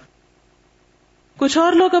 افراد. کچھ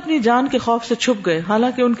اور لوگ اپنی جان کے خوف سے چھپ گئے،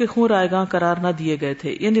 حالانکہ ان کے خون رائے گاہ قرار نہ دیے گئے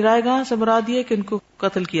تھے، یعنی رائے گاہ سے مراد یہ کہ ان کو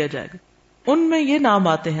قتل کیا جائے گا۔ ان میں یہ نام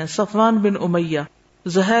آتے ہیں: صفوان بن امیہ،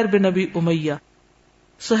 زہیر بن ابی امیہ،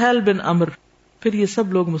 سہیل بن عمر۔ پھر یہ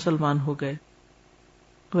سب لوگ مسلمان ہو گئے،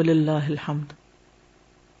 وللہ الحمد۔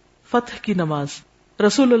 فتح کی نماز۔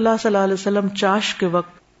 رسول اللہ صلی اللہ علیہ وسلم چاش کے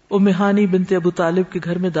وقت ام ہانی بنت ابو طالب کے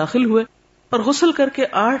گھر میں داخل ہوئے اور غسل کر کے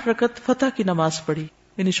 8 رکعت فتح کی نماز پڑھی،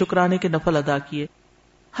 یعنی شکرانے کے نفل ادا کیے۔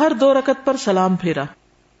 ہر 2 رکعت پر سلام پھیرا۔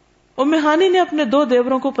 ام ہانی نے اپنے 2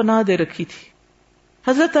 دیوروں کو پناہ دے رکھی تھی۔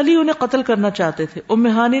 حضرت علی انہیں قتل کرنا چاہتے تھے۔ ام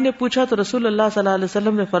ہانی نے پوچھا تو رسول اللہ صلی اللہ علیہ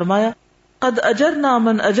وسلم نے فرمایا: قد اجرنا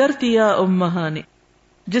من اجرتی یا ام ہانی،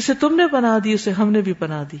 جسے تم نے پناہ دی اسے ہم نے بھی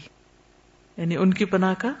پناہ دی، یعنی ان کی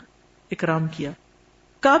پناہ کا اکرام کیا۔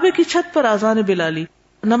 کعبے کی چھت پر اذان بلالی۔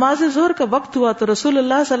 نماز ظہر کا وقت ہوا تو رسول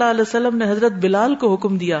اللہ صلی اللہ علیہ وسلم نے حضرت بلال کو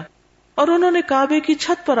حکم دیا اور انہوں نے کعبے کی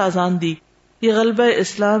چھت پر اذان دی۔ یہ غلبہ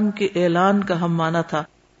اسلام کے اعلان کا ہم معنی تھا،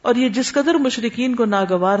 اور یہ جس قدر مشرکین کو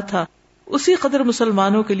ناگوار تھا اسی قدر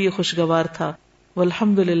مسلمانوں کے لیے خوشگوار تھا۔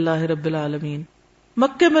 والحمد للہ رب العالمین۔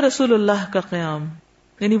 مکے میں رسول اللہ کا قیام،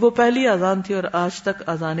 یعنی وہ پہلی اذان تھی اور آج تک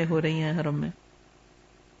اذانیں ہو رہی ہیں حرم میں۔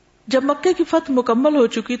 جب مکے کی فتح مکمل ہو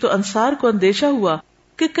چکی تو انصار کو اندیشہ ہوا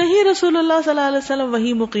کہ کہیں رسول اللہ صلی اللہ علیہ وسلم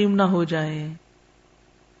وہیں مقیم نہ ہو جائیں،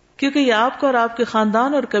 کیونکہ یہ آپ کا اور آپ کے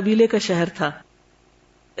خاندان اور قبیلے کا شہر تھا۔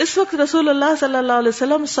 اس وقت رسول اللہ صلی اللہ علیہ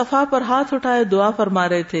وسلم صفا پر ہاتھ اٹھائے دعا فرما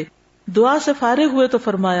رہے تھے۔ دعا سے فارغ ہوئے تو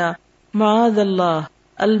فرمایا: معاذ اللہ،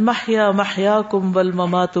 المحیا محیاکم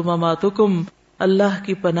والممات مماتکم، اللہ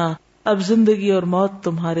کی پناہ، اب زندگی اور موت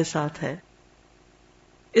تمہارے ساتھ ہے۔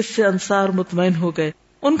 اس سے انصار مطمئن ہو گئے،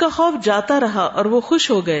 ان کا خوف جاتا رہا اور وہ خوش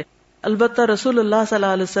ہو گئے۔ البتہ رسول اللہ صلی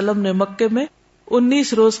اللہ علیہ وسلم نے مکے میں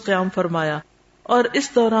 19 روز قیام فرمایا اور اس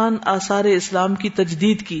دوران آثار اسلام کی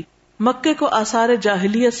تجدید کی، مکے کو آثار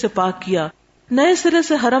جاہلیت سے پاک کیا، نئے سرے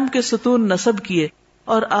سے حرم کے ستون نصب کیے،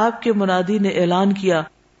 اور آپ کے منادی نے اعلان کیا: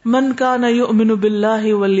 من کان یؤمن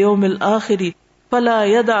باللہ والیوم الآخر فلا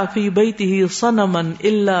یدع فی بیتہ صنما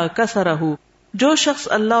الا کسرہ۔ جو شخص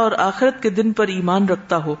اللہ اور آخرت کے دن پر ایمان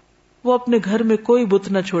رکھتا ہو وہ اپنے گھر میں کوئی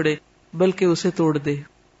بت نہ چھوڑے بلکہ اسے توڑ دے،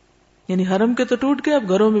 یعنی حرم کے تو ٹوٹ گئے، اب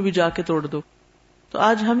گھروں میں بھی جا کے توڑ دو۔ تو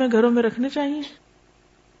آج ہمیں گھروں میں رکھنے چاہیے۔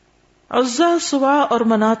 عزا، سوا اور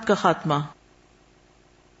منات کا خاتمہ۔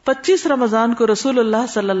 25 رمضان کو رسول اللہ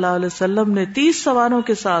صلی اللہ علیہ وسلم نے 30 سواروں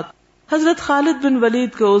کے ساتھ حضرت خالد بن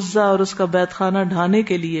ولید کو عزا اور اس کا بیت خانہ ڈھانے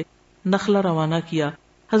کے لیے نخلا روانہ کیا۔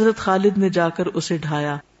 حضرت خالد نے جا کر اسے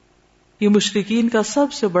ڈھایا۔ یہ مشرکین کا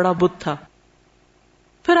سب سے بڑا بت تھا۔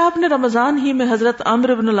 پھر آپ نے رمضان ہی میں حضرت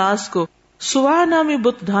عمرو بن العاص کو سوا نامی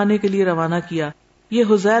بت ڈھانے کے لیے روانہ کیا۔ یہ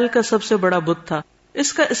حذیل کا سب سے بڑا بت تھا۔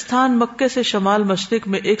 اس کا استھان مکے سے شمال مشرق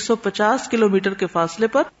میں 150 کلومیٹر کے فاصلے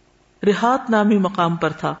پر رہات نامی مقام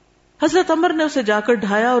پر تھا۔ حضرت عمر نے اسے جا کر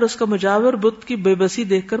ڈھایا اور اس کا مجاور بت کی بے بسی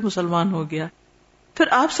دیکھ کر مسلمان ہو گیا۔ پھر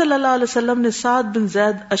آپ صلی اللہ علیہ وسلم نے سعد بن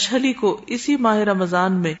زید اشہلی کو اسی ماہ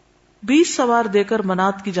رمضان میں 20 سوار دے کر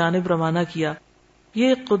منات کی جانب روانہ کیا۔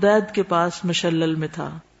 یہ قدید کے پاس مشلل میں تھا،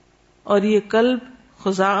 اور یہ کلب،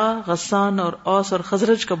 خزاعہ، غسان اور اوس اور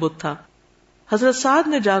خزرج کا بت تھا۔ حضرت سعد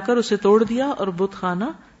نے جا کر اسے توڑ دیا اور بت خانہ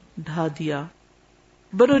ڈھا دیا۔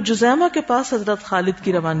 بنو جزیمہ کے پاس حضرت خالد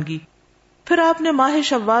کی روانگی۔ پھر آپ نے ماہ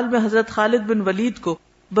شوال میں حضرت خالد بن ولید کو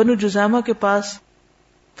بنو جزیمہ کے پاس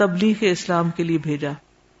تبلیغ اسلام کے لیے بھیجا۔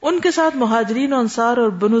 ان کے ساتھ مہاجرین و انصار اور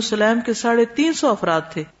بنو سلیم کے 350 افراد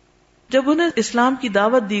تھے۔ جب انہیں اسلام کی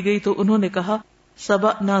دعوت دی گئی تو انہوں نے کہا: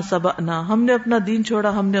 سبأنا، ہم نے اپنا دین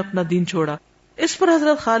چھوڑا، ہم نے اپنا دین چھوڑا۔ اس پر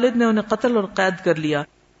حضرت خالد نے انہیں قتل اور قید کر لیا،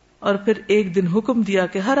 اور پھر ایک دن حکم دیا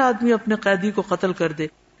کہ ہر آدمی اپنے قیدی کو قتل کر دے،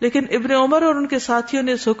 لیکن ابن عمر اور ان کے ساتھیوں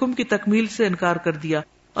نے اس حکم کی تکمیل سے انکار کر دیا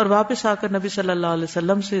اور واپس آ کر نبی صلی اللہ علیہ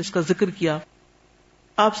وسلم سے اس کا ذکر کیا۔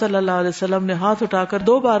 آپ صلی اللہ علیہ وسلم نے ہاتھ اٹھا کر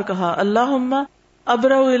 2 بار کہا: اللہم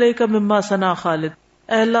ابرأ الیک مما صنع خالد،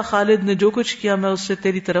 اے اللہ خالد نے جو کچھ کیا میں اس سے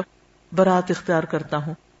تیری طرف برات اختیار کرتا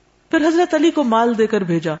ہوں۔ پھر حضرت علی کو مال دے کر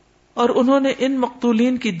بھیجا اور انہوں نے ان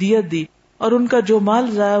مقتولین کی دیت دی اور ان کا جو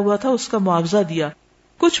مال ضائع ہوا تھا اس کا معاوضہ دیا۔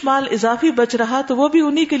 کچھ مال اضافی بچ رہا تو وہ بھی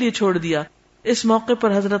انہی کے لیے چھوڑ دیا۔ اس موقع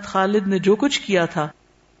پر حضرت خالد نے جو کچھ کیا تھا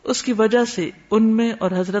اس کی وجہ سے ان میں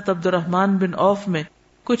اور حضرت عبد الرحمن بن عوف میں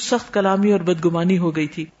کچھ سخت کلامی اور بدگمانی ہو گئی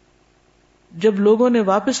تھی۔ جب لوگوں نے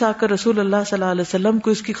واپس آ کر رسول اللہ صلی اللہ علیہ وسلم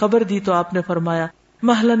کو اس کی خبر دی تو آپ نے فرمایا: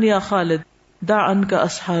 مہلن یا خالد، دع عنک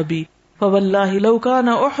اصحابی، فواللہ لو کان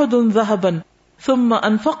احد ذہبا ثم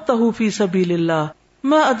انفقته فی سبیل اللہ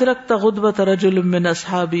ما ادرکت غدوۃ رجل من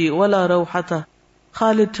اصحابی ولا روحتہ۔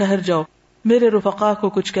 خالد ٹھہر جاؤ، میرے رفقا کو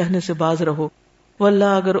کچھ کہنے سے باز رہو،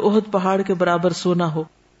 واللہ اگر احد پہاڑ کے برابر سونا ہو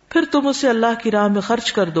پھر تم اسے اللہ کی راہ میں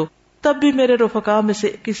خرچ کر دو تب بھی میرے رفقا میں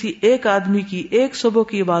سے کسی ایک آدمی کی ایک صبح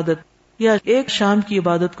کی عبادت یا ایک شام کی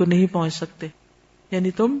عبادت کو نہیں پہنچ سکتے.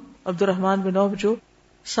 یعنی تم عبد الرحمن بن عوف جو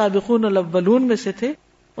سابقون الاولون میں سے تھے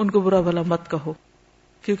ان کو برا بھلا مت کہو،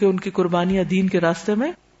 کیونکہ ان کی قربانیاں دین کے راستے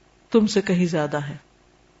میں تم سے کہیں زیادہ ہیں.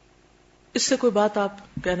 اس سے کوئی بات آپ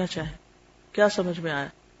کہنا چاہیں؟ کیا سمجھ میں آیا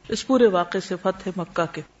اس پورے واقعے سے فتح مکہ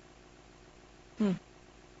کے؟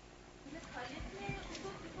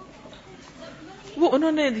 وہ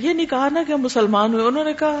انہوں نے یہ نہیں کہا نا کہ ہم مسلمان ہوئے، انہوں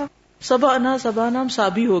نے کہا سبانا ہم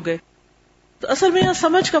سابی ہو گئے. تو اصل میں یہاں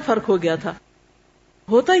سمجھ کا فرق ہو گیا تھا.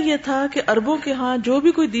 ہوتا یہ تھا کہ عربوں کے ہاں جو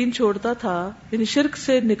بھی کوئی دین چھوڑتا تھا، یعنی شرک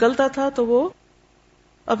سے نکلتا تھا، تو وہ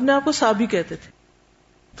اپنے آپ کو سابی کہتے تھے.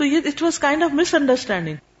 تو یہ it was kind of miss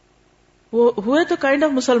understanding. وہ ہوئے تو کائنڈ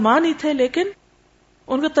آف مسلمان ہی تھے، لیکن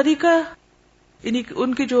ان کا طریقہ، یعنی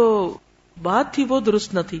ان کی جو بات تھی وہ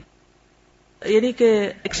درست نہ تھی، یعنی کہ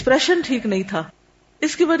ایکسپریشن ٹھیک نہیں تھا.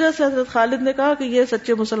 اس کی وجہ سے حضرت خالد نے کہا کہ یہ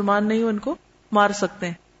سچے مسلمان نہیں، ان کو مار سکتے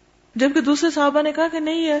ہیں، جبکہ دوسرے صحابہ نے کہا کہ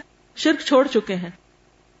نہیں، یہ شرک چھوڑ چکے ہیں.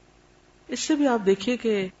 اس سے بھی آپ دیکھیے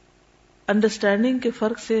کہ انڈرسٹینڈنگ کے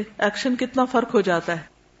فرق سے ایکشن کتنا فرق ہو جاتا ہے.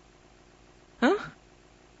 ہاں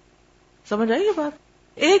سمجھ آئی یہ بات؟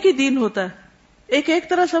 ایک ہی دین ہوتا ہے، ایک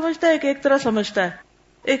طرح سمجھتا ہے، ایک طرح سمجھتا ہے،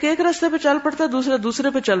 ایک راستے پہ چل پڑتا ہے، دوسرے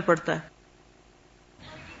پہ چل پڑتا ہے.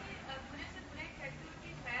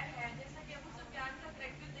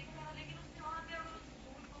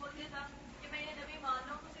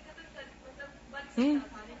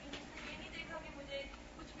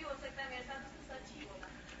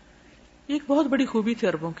 یہ ایک بہت بڑی خوبی تھی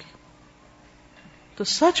عربوں کی. تو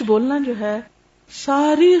سچ بولنا جو ہے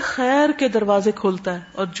ساری خیر کے دروازے کھولتا ہے،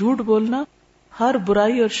 اور جھوٹ بولنا ہر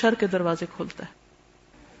برائی اور شر کے دروازے کھولتا ہے.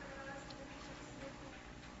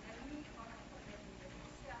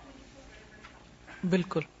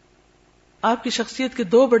 بالکل. آپ کی شخصیت کے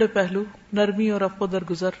دو بڑے پہلو، نرمی اور عفو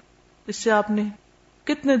درگزر، اس سے آپ نے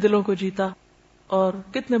کتنے دلوں کو جیتا اور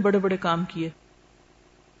کتنے بڑے بڑے کام کیے.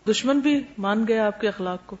 دشمن بھی مان گیا آپ کے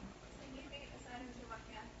اخلاق کو.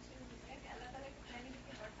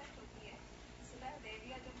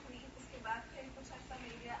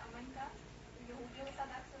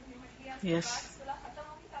 یس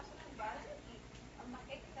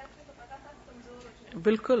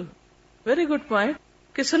بالکل، ویری گڈ پوائنٹ.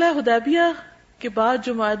 کہ صلح حدیبیہ کے بعد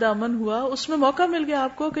جو معاہدہ امن ہوا، اس میں موقع مل گیا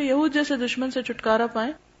آپ کو کہ یہود جیسے دشمن سے چھٹکارا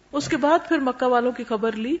پائیں. اس کے بعد پھر مکہ والوں کی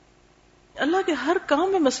خبر لی. اللہ کے ہر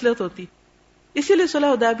کام میں مصلحت ہوتی، اسی لیے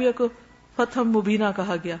صلح حدیبیہ کو فتح مبینہ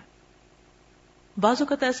کہا گیا. بعض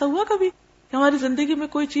اوقات ایسا ہوا کبھی کہ ہماری زندگی میں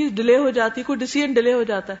کوئی چیز ڈیلے ہو جاتی، کوئی ڈیسیژن ڈیلے ہو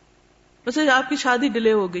جاتا ہے. ویسے آپ کی شادی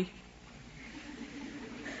ڈیلے ہو گئی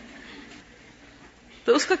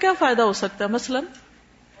تو اس کا کیا فائدہ ہو سکتا ہے؟ مثلاً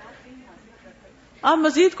آپ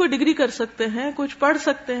مزید کوئی ڈگری کر سکتے ہیں، کچھ پڑھ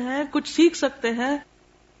سکتے ہیں، کچھ سیکھ سکتے ہیں.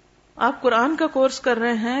 آپ قرآن کا کورس کر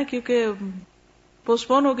رہے ہیں کیونکہ پوسٹ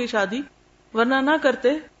پون ہو گئی شادی، ورنہ نہ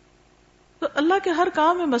کرتے. تو اللہ کے ہر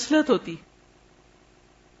کام میں مصلحت ہوتی.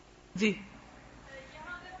 جی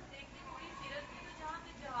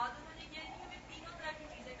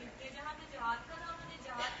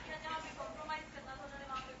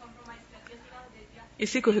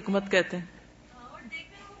اسی کو حکمت کہتے ہیں.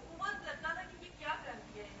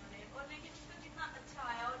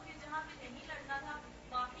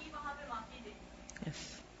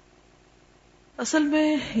 اصل میں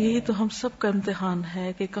یہی تو ہم سب کا امتحان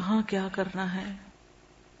ہے کہ کہاں کیا کرنا ہے،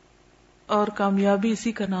 اور کامیابی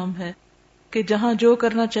اسی کا نام ہے کہ جہاں جو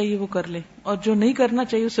کرنا چاہیے وہ کر لیں، اور جو نہیں کرنا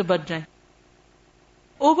چاہیے اسے بچ جائیں.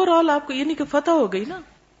 اوور آل آپ کو یعنی کہ فتح ہو گئی نا،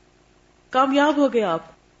 کامیاب ہو گئے آپ.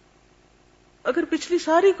 اگر پچھلی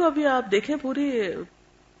ساری کو ابھی آپ دیکھیں، پوری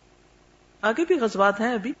آگے بھی غزوات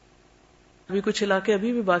ہیں، ابھی کچھ علاقے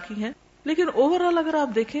ابھی بھی باقی ہیں، لیکن اوور آل اگر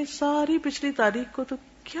آپ دیکھیں ساری پچھلی تاریخ کو تو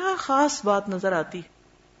کیا خاص بات نظر آتی.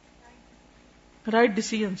 Right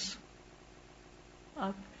decisions.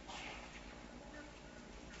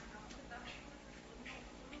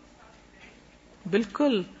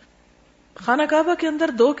 بالکل. خانہ کعبہ کے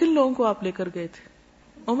اندر 2 کن لوگوں کو آپ لے کر گئے تھے؟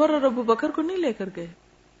 عمر اور ابو بکر کو نہیں لے کر گئے.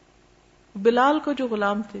 بلال کو جو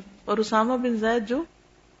غلام تھے، اور اسامہ بن زید جو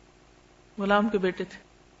غلام کے بیٹے تھے.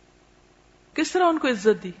 کس طرح ان کو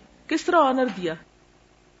عزت دی، کس طرح آنر دیا.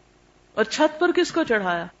 اور چھت پر کس کو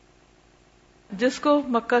چڑھایا؟ جس کو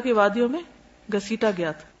مکہ کی وادیوں میں گھسیٹا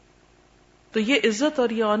گیا تھا. تو یہ عزت اور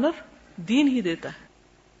یہ آنر دین ہی دیتا ہے.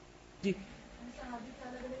 جی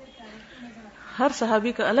ہر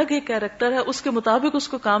صحابی کا الگ ایک کیریکٹر ہے، اس کے مطابق اس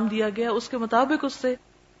کو کام دیا گیا، اس کے مطابق اس سے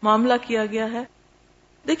معاملہ کیا گیا ہے.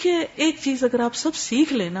 دیکھیے ایک چیز اگر آپ سب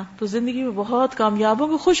سیکھ لینا تو زندگی میں بہت کامیاب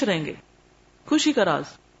ہوں گے، خوش رہیں گے. خوشی کا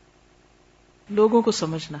راز لوگوں کو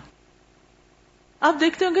سمجھنا. آپ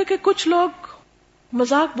دیکھتے ہوں گے کہ کچھ لوگ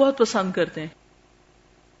مذاق بہت پسند کرتے ہیں.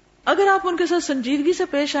 اگر آپ ان کے ساتھ سنجیدگی سے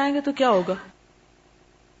پیش آئیں گے تو کیا ہوگا؟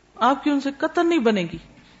 آپ کی ان سے قطعاً نہیں بنے گی.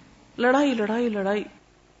 لڑائی لڑائی لڑائی.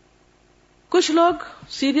 کچھ لوگ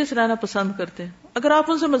سیریس رہنا پسند کرتے ہیں. اگر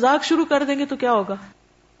آپ ان سے مذاق شروع کر دیں گے تو کیا ہوگا؟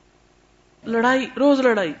 لڑائی، روز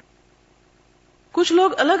لڑائی. کچھ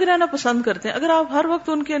لوگ الگ رہنا پسند کرتے ہیں. اگر آپ ہر وقت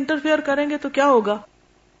ان کے انٹرفیئر کریں گے تو کیا ہوگا؟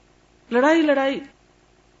 لڑائی لڑائی.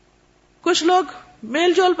 کچھ لوگ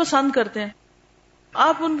میل جول پسند کرتے ہیں.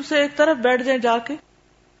 آپ ان سے ایک طرف بیٹھ جائیں جا کے،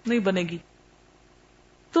 نہیں بنے گی.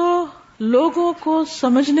 تو لوگوں کو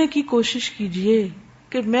سمجھنے کی کوشش کیجئے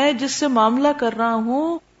کہ میں جس سے معاملہ کر رہا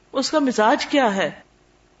ہوں اس کا مزاج کیا ہے.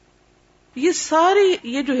 یہ ساری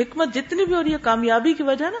یہ جو حکمت جتنی بھی اور یہ کامیابی کی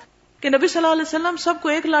وجہ ہے نا کہ نبی صلی اللہ علیہ وسلم سب کو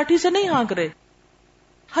ایک لاٹھی سے نہیں ہانک رہے،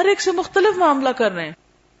 ہر ایک سے مختلف معاملہ کر رہے ہیں.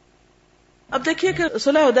 اب دیکھیے کہ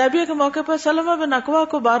صلح حدیبیہ کے موقع پر سلمہ بن اکوع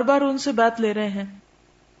کو بار بار ان سے بیعت لے رہے ہیں.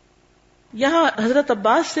 یہاں حضرت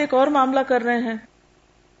عباس سے ایک اور معاملہ کر رہے ہیں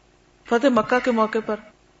فتح مکہ کے موقع پر.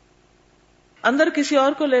 اندر کسی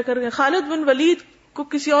اور کو لے کر گئے. خالد بن ولید کو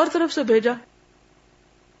کسی اور طرف سے بھیجا،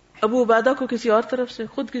 ابو عبیدہ کو کسی اور طرف سے،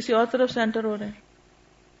 خود کسی اور طرف سے انٹر ہو رہے ہیں.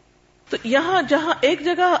 تو یہاں جہاں ایک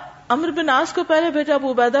جگہ عمرو بن عاص کو پہلے بھیجا،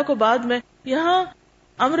 ابو عبیدہ کو بعد میں، یہاں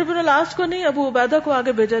عمرو بن العاص کو نہیں ابو عبیدہ کو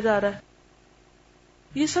آگے بھیجا جا رہا ہے.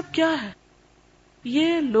 یہ سب کیا ہے؟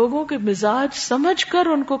 یہ لوگوں کے مزاج سمجھ کر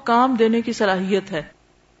ان کو کام دینے کی صلاحیت ہے.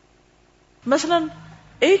 مثلا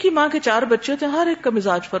ایک ہی ماں کے 4 بچے ہوتے ہیں، ہر ایک کا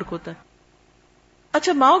مزاج فرق ہوتا ہے.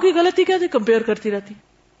 اچھا ماں کی غلطی کیا تھی؟ کمپیئر کرتی رہتی،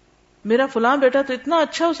 میرا فلاں بیٹا تو اتنا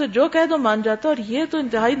اچھا، اسے جو کہہ دو مان جاتا، اور یہ تو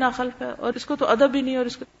انتہائی ناخلف ہے، اور اس کو تو ادب ہی نہیں. اور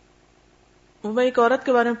اس کو میں ایک عورت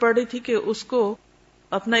کے بارے میں پڑھ رہی تھی کہ اس کو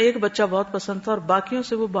اپنا ایک بچہ بہت پسند تھا اور باقیوں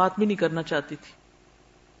سے وہ بات بھی نہیں کرنا چاہتی تھی.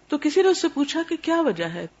 تو کسی نے اس سے پوچھا کہ کیا وجہ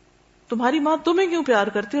ہے، تمہاری ماں تمہیں کیوں پیار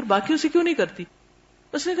کرتی اور باقیوں سے کیوں نہیں کرتی؟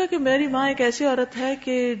 اس نے کہا کہ میری ماں ایک ایسی عورت ہے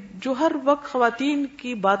کہ جو ہر وقت خواتین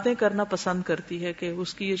کی باتیں کرنا پسند کرتی ہے، کہ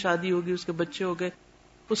اس کی یہ شادی ہوگی، اس کے بچے ہو گئے،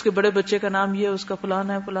 اس کے بڑے بچے کا نام یہ، اس کا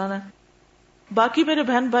فلانا ہے فلانا ہے. باقی میرے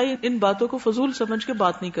بہن بھائی ان باتوں کو فضول سمجھ کے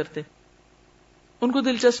بات نہیں کرتے، ان کو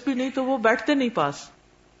دلچسپی نہیں تو وہ بیٹھتے نہیں پاس.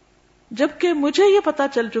 جبکہ مجھے یہ پتا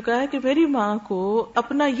چل چکا ہے کہ میری ماں کو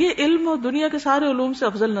اپنا یہ علم اور دنیا کے سارے علوم سے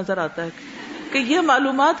افضل نظر آتا ہے کہ یہ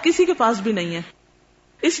معلومات کسی کے پاس بھی نہیں ہے.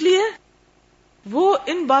 اس لیے وہ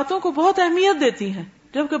ان باتوں کو بہت اہمیت دیتی ہیں،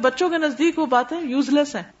 جبکہ بچوں کے نزدیک وہ باتیں یوز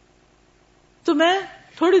لیس ہیں. تو میں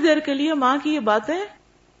تھوڑی دیر کے لیے ماں کی یہ باتیں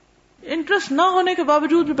انٹرسٹ نہ ہونے کے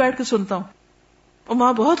باوجود بھی بیٹھ کے سنتا ہوں، اور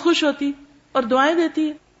ماں بہت خوش ہوتی اور دعائیں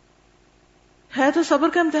دیتی ہے تو صبر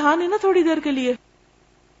کا امتحان ہی نا تھوڑی دیر کے لیے.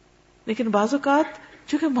 لیکن بعض اوقات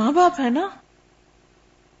چونکہ ماں باپ ہے نا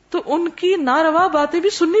تو ان کی ناروا باتیں بھی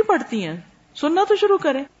سننی پڑتی ہیں. سننا تو شروع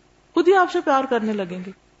کریں، خود ہی آپ سے پیار کرنے لگیں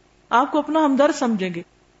گے، آپ کو اپنا ہمدرد سمجھیں گے.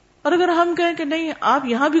 اور اگر ہم کہیں کہ نہیں آپ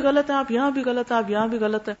یہاں بھی غلط ہیں، آپ یہاں بھی غلط ہیں، آپ یہاں بھی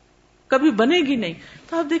غلط ہیں، کبھی بنے گی نہیں.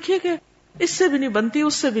 تو آپ دیکھیے کہ اس سے بھی نہیں بنتی،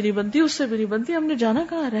 اس سے بھی نہیں بنتی، اس سے بھی نہیں بنتی. ہم نے جانا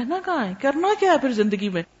کہاں ہے، رہنا کہاں ہے، کرنا کیا ہے پھر زندگی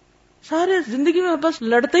میں؟ سارے زندگی میں بس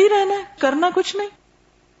لڑتے ہی رہنا ہے، کرنا کچھ نہیں.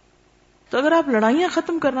 تو اگر آپ لڑائیاں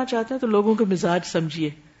ختم کرنا چاہتے ہیں تو لوگوں کے مزاج سمجھیے.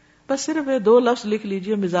 بس صرف یہ 2 لفظ لکھ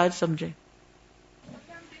لیجئے، مزاج سمجھیں.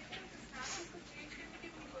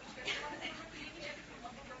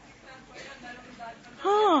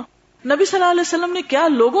 ہاں، نبی صلی اللہ علیہ وسلم نے کیا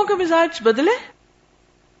لوگوں کے مزاج بدلے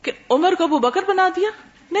کہ عمر کو ابو بکر بنا دیا؟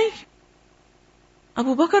 نہیں،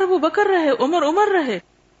 ابو بکر رہے، عمر رہے.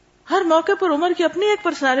 ہر موقع پر عمر کی اپنی ایک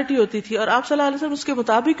پرسنالٹی ہوتی تھی اور آپ صلی اللہ علیہ وسلم اس کے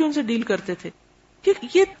مطابق ان سے ڈیل کرتے تھے.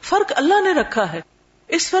 یہ فرق اللہ نے رکھا ہے،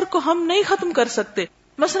 اس فرق کو ہم نہیں ختم کر سکتے.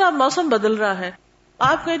 مثلا اب موسم بدل رہا ہے،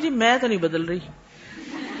 آپ کہیں جی میں تو نہیں بدل رہی،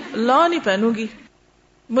 لا نہیں پہنوں گی،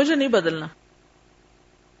 مجھے نہیں بدلنا.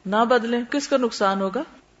 نہ بدلیں، کس کا نقصان ہوگا؟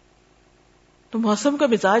 تو موسم کا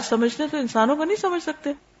مزاج سمجھتے تو انسانوں کو نہیں سمجھ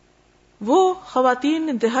سکتے. وہ خواتین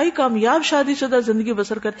انتہائی کامیاب شادی شدہ زندگی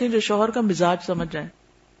بسر کرتی ہیں جو شوہر کا مزاج سمجھ جائیں.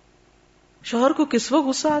 شوہر کو کس وقت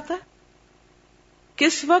غصہ آتا ہے،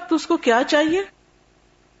 کس وقت اس کو کیا چاہیے،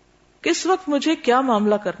 کس وقت مجھے کیا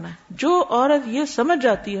معاملہ کرنا ہے. جو عورت یہ سمجھ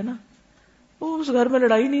جاتی ہے نا، وہ اس گھر میں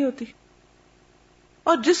لڑائی نہیں ہوتی.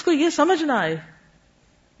 اور جس کو یہ سمجھ نہ آئے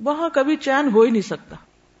وہاں کبھی چین ہو ہی نہیں سکتا.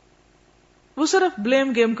 وہ صرف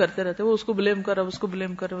بلیم گیم کرتے رہتے، وہ اس کو بلیم کر رہا، اس کو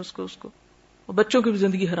بلیم کر رہا، اس کو بچوں کی بھی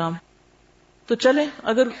زندگی حرام. تو چلے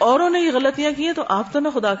اگر اوروں نے یہ غلطیاں کی ہیں تو آپ تو نہ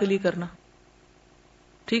خدا کے لیے کرنا،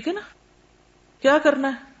 ٹھیک ہے نا؟ کیا کرنا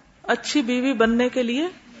ہے؟ اچھی بیوی بننے کے لیے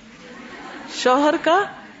شوہر کا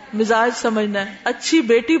مزاج سمجھنا ہے، اچھی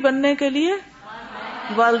بیٹی بننے کے لیے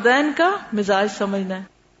والدین کا مزاج سمجھنا ہے،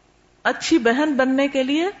 اچھی بہن بننے کے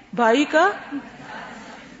لیے بھائی کا.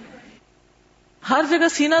 ہر جگہ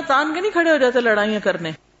سینہ تان کے نہیں کھڑے ہو جاتے لڑائیاں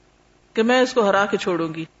کرنے کہ میں اس کو ہرا کے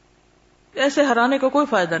چھوڑوں گی. ایسے ہرانے کا کوئی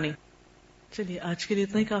فائدہ نہیں. چلیے آج کے لیے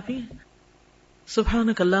اتنا ہی کافی ہے.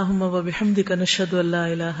 سبحانک اللہم و بحمدک نشہد ان لا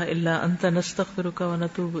الہ الا انت نستغفرک و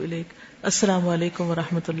نتوب الیک. السلام علیکم و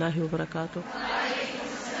رحمۃ اللہ وبرکاتہ.